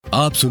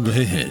आप सुन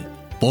रहे हैं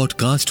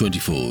पॉडकास्ट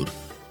 24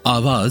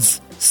 आवाज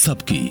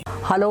सबकी।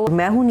 हेलो,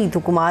 मैं हूं नीतू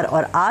कुमार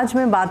और आज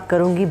मैं बात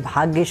करूंगी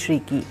भाग्यश्री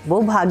की।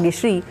 वो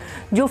भाग्यश्री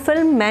जो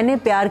फिल्म मैंने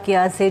प्यार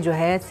किया से जो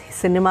है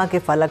सिनेमा के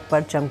फलक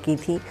पर चमकी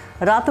थी,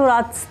 रातों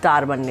रात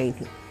स्टार बन गई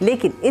थी।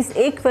 लेकिन इस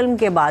एक फिल्म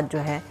के बाद जो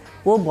है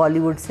वो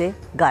बॉलीवुड से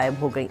गायब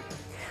हो गई।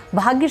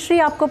 भाग्यश्री,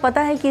 आपको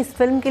पता है कि इस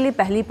फिल्म के लिए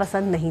पहली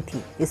पसंद नहीं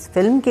थी। इस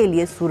फिल्म के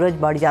लिए सूरज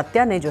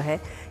बड़जात्या ने जो है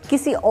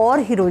किसी और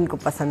हीरोइन को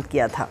पसंद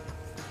किया था।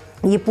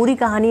 ये पूरी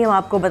कहानी हम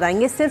आपको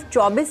बताएंगे। सिर्फ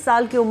 24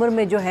 साल की उम्र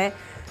में जो है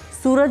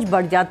सूरज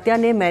बड़जात्या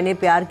ने मैंने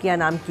प्यार किया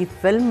नाम की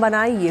फिल्म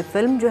बनाई। ये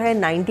फिल्म जो है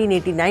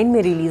 1989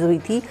 में रिलीज़ हुई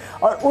थी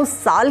और उस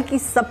साल की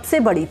सबसे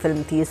बड़ी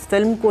फिल्म थी। इस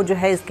फिल्म को जो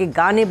है इसके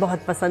गाने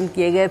बहुत पसंद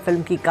किए गए,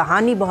 फिल्म की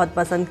कहानी बहुत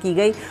पसंद की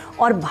गई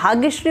और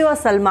भाग्यश्री और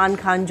सलमान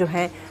खान जो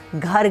है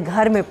घर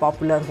घर में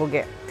पॉपुलर हो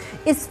गए।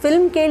 इस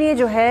फिल्म के लिए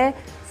जो है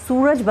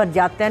सूरज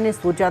बड़जात्या ने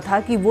सोचा था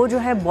कि वो जो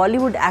है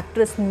बॉलीवुड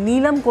एक्ट्रेस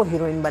नीलम को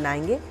हीरोइन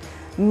बनाएंगे।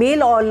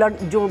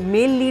 जो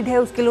मेल लीड है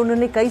उसके लिए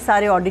उन्होंने कई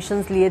सारे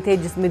ऑडिशंस लिए थे,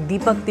 जिसमें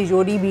दीपक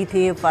तिजोरी भी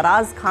थे,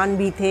 फराज खान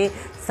भी थे,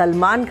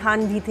 सलमान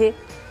खान भी थे।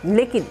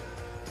 लेकिन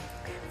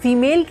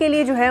फीमेल के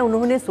लिए जो है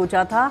उन्होंने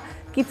सोचा था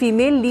कि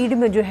फीमेल लीड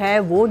में जो है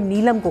वो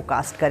नीलम को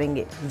कास्ट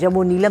करेंगे। जब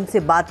वो नीलम से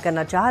बात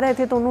करना चाह रहे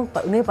थे तो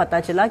उन्हें पता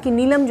चला कि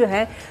नीलम जो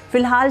है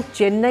फिलहाल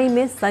चेन्नई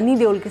में सनी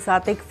देओल के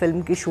साथ एक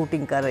फिल्म की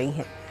शूटिंग कर रही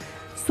हैं।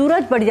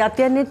 सूरज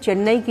बड़जात्या ने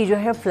चेन्नई की जो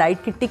है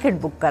फ्लाइट की टिकट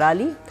बुक करा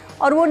ली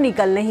और वो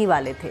निकलने ही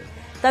वाले थे।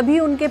 तभी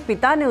उनके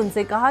पिता ने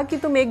उनसे कहा कि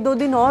तुम 1-2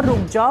 दिन और रुक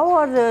जाओ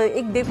और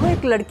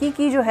एक लड़की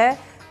की जो है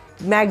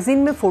मैगजीन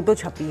में फ़ोटो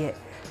छपी है।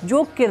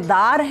 जो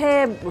किरदार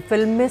है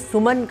फिल्म में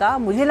सुमन का,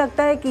 मुझे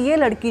लगता है कि ये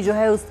लड़की जो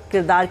है उस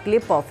किरदार के लिए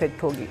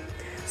परफेक्ट होगी।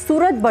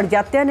 सूरज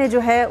बड़जात्या ने जो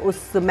है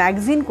उस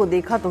मैगज़ीन को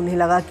देखा तो उन्हें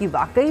लगा कि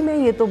वाकई में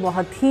ये तो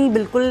बहुत ही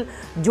बिल्कुल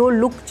जो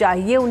लुक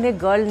चाहिए उन्हें,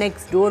 गर्ल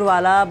नेक्स्ट डोर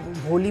वाला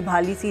भोली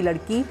भाली सी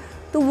लड़की,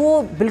 तो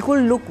वो बिल्कुल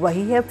लुक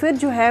वही है। फिर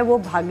जो है वो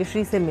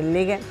भाग्यश्री से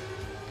मिलने गए।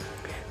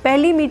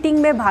 पहली मीटिंग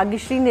में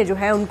भाग्यश्री ने जो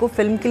है उनको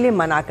फिल्म के लिए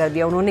मना कर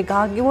दिया। उन्होंने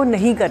कहा कि वो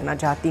नहीं करना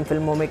चाहती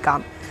फिल्मों में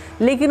काम।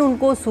 लेकिन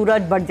उनको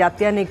सूरज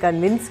बड़जात्या ने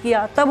कन्विंस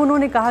किया। तब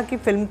उन्होंने कहा कि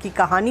फिल्म की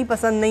कहानी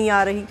पसंद नहीं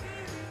आ रही।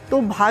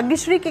 तो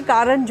भाग्यश्री के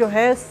कारण जो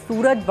है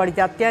सूरज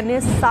बड़जात्या ने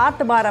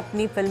 7 बार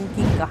अपनी फिल्म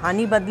की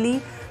कहानी बदली,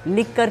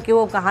 लिख करके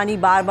वो कहानी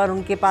बार बार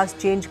उनके पास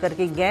चेंज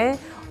करके गए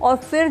और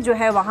फिर जो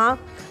है वहाँ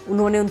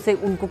उन्होंने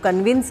उनको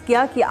कन्विंस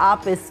किया कि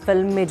आप इस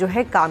फिल्म में जो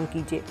है काम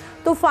कीजिए।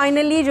 तो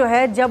फाइनली जो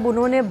है जब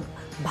उन्होंने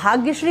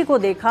भाग्यश्री को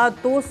देखा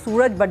तो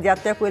सूरज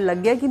बड़जात्या को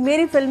लग गया कि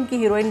मेरी फिल्म की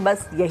हीरोइन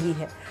बस यही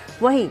है।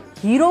 वहीं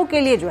हीरो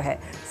के लिए जो है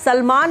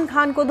सलमान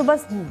खान को तो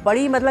बस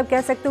बड़ी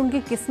कह सकते हैं उनकी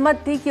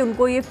किस्मत थी कि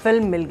उनको ये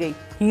फिल्म मिल गई।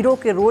 हीरो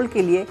के रोल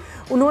के लिए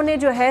उन्होंने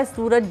जो है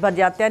सूरज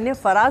बड़जात्या ने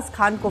फराज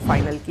खान को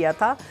फाइनल किया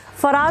था।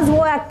 फराज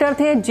वो एक्टर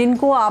थे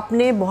जिनको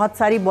आपने बहुत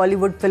सारी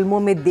बॉलीवुड फिल्मों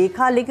में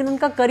देखा, लेकिन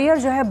उनका करियर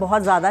जो है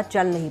बहुत ज़्यादा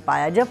चल नहीं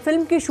पाया। जब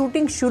फिल्म की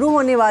शूटिंग शुरू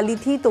होने वाली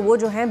थी तो वो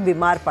जो है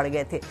बीमार पड़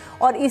गए थे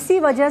और इसी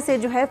वजह से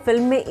जो है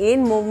फिल्म में एन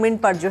मोमेंट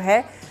पर जो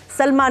है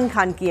सलमान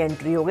खान की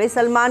एंट्री हो गई।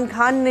 सलमान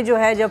खान ने जो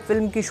है जब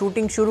फिल्म की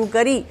शूटिंग शुरू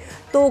करी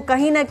तो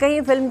कहीं ना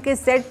कहीं फिल्म के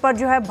सेट पर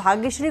जो है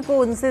भाग्यश्री को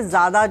उनसे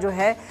ज़्यादा जो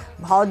है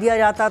भाव दिया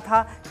जाता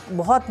था।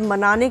 बहुत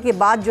मनाने के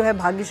बाद जो है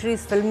भाग्यश्री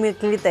इस फिल्म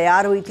के लिए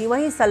तैयार हुई थी।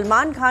 वहीं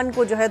सलमान खान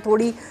को जो है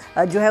थोड़ी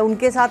जो है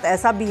उनके साथ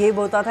ऐसा बिहेव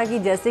होता था कि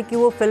जैसे कि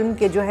वो फिल्म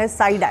के जो है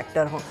साइड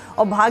एक्टर हों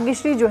और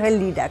भाग्यश्री जो है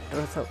लीड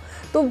एक्टर हो।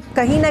 तो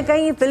कहीं ना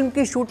कहीं फिल्म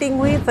की शूटिंग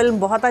हुई, फिल्म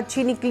बहुत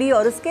अच्छी निकली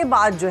और उसके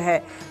बाद जो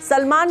है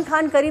सलमान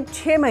खान करीब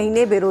 6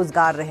 महीने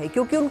बेरोज़गार रहे,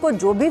 क्योंकि उनको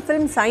जो भी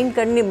फिल्म साइन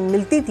करने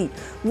मिलती थी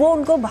वो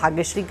उनको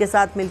भाग्यश्री के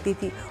साथ मिलती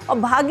थी। और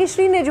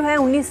भाग्यश्री ने जो है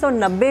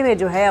 1990 में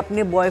जो है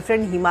अपने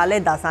बॉयफ्रेंड हिमालय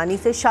दासानी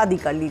से शादी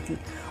कर ली थी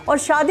और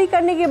शादी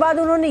करने के बाद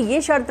उन्होंने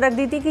ये शर्त रख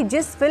दी थी कि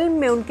जिस फिल्म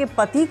में उनके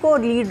पति को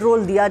लीड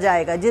रोल दिया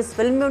जाएगा, जिस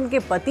फिल्म में उनके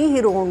पति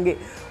हीरो होंगे,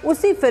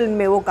 उसी फिल्म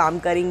में वो काम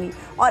करेंगी।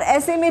 और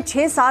ऐसे में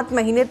 6-7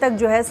 महीने तक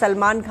जो है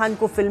सलमान खान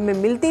को फिल्म में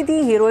मिलती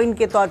थी, हीरोइन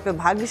के तौर पे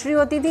भाग्यश्री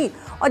होती थी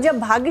और जब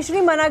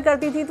भाग्यश्री मना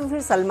करती थी तो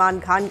फिर सलमान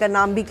खान का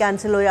नाम भी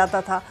कैंसिल हो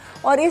जाता था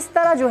और इस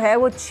तरह जो है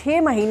वो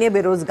 6 महीने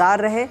बेरोज़गार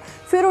रहे।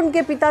 फिर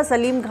उनके पिता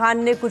सलीम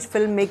खान ने कुछ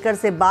फिल्म मेकर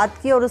से बात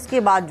की और उसके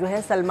बाद जो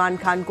है सलमान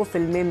खान को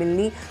फिल्में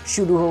मिलनी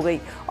शुरू हो गई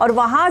और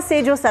वहाँ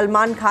से जो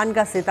सलमान खान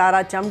का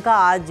सितारा चमका,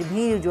 आज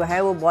भी जो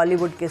है वो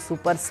बॉलीवुड के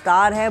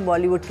सुपरस्टार हैं,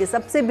 बॉलीवुड के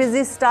सबसे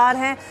बिजी स्टार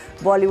हैं,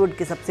 बॉलीवुड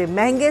के सबसे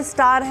महंगे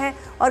स्टार हैं।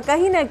 और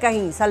कहीं ना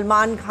कहीं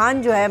सलमान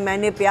खान जो है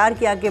मैंने प्यार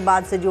किया के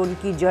बाद से जो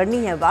उनकी जर्नी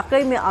है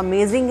वाकई में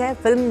अमेजिंग है।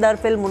 फिल्म दर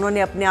फिल्म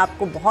उन्होंने अपने आप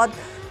को बहुत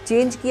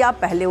चेंज किया।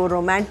 पहले वो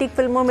रोमांटिक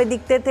फिल्मों में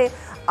दिखते थे,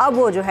 अब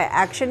वो जो है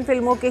एक्शन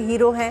फिल्मों के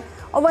हीरो हैं।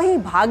 और वहीं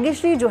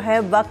भाग्यश्री जो है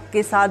वक्त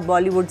के साथ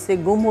बॉलीवुड से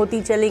गुम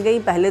होती चली गई।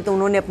 पहले तो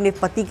उन्होंने अपने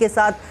पति के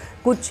साथ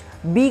कुछ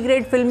बी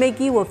ग्रेड फिल्में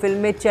की, वो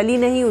फिल्में चली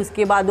नहीं।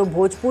 उसके बाद वो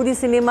भोजपुरी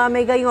सिनेमा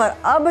में गई और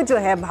अब जो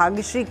है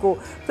भाग्यश्री को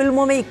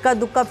फिल्मों में इक्का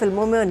दुक्का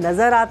फिल्मों में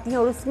नजर आती हैं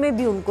और उसमें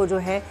भी उनको जो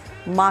है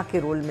माँ के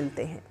रोल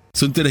मिलते हैं।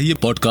 सुनते रहिए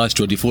पॉडकास्ट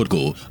 24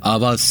 को,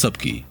 आवाज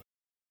सबकी।